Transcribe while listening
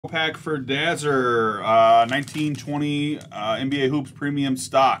Pack for Dazzer, 1920 NBA Hoops Premium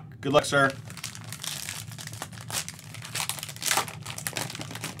Stock. Good luck, sir.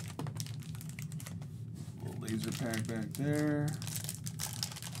 Little laser pack back there.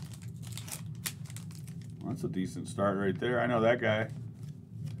 Well, that's a decent start right there. I know that guy.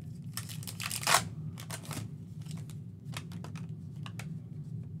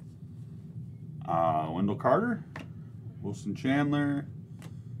 Wendell Carter, Wilson Chandler,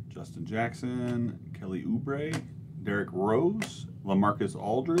 Justin Jackson, Kelly Oubre, Derrick Rose, LaMarcus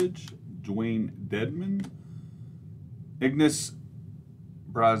Aldridge, Dwayne Dedman, Ignas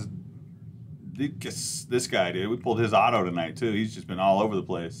Brazdeikis. This guy, dude. We pulled his auto tonight, too. He's just been all over the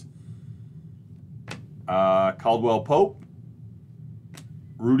place. Caldwell Pope,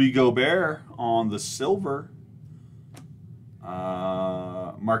 Rudy Gobert on the silver.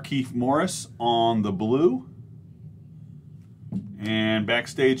 Markieff Morris on the blue. And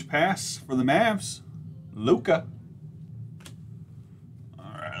backstage pass for the Mavs, Luka. All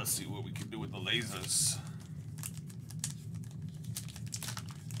right, let's see what we can do with the lasers.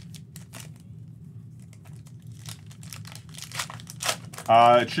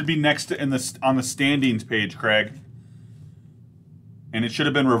 It should be next to on the standings page, Craig. And it should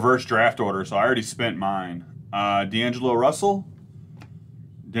have been reverse draft order, so I already spent mine. D'Angelo Russell,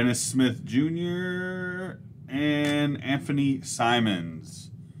 Dennis Smith Jr., and Anthony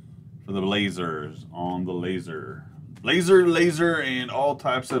Simons for the Blazers on the laser. Laser, and all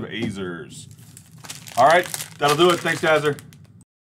types of azers. All right, that'll do it. Thanks, Dazzer.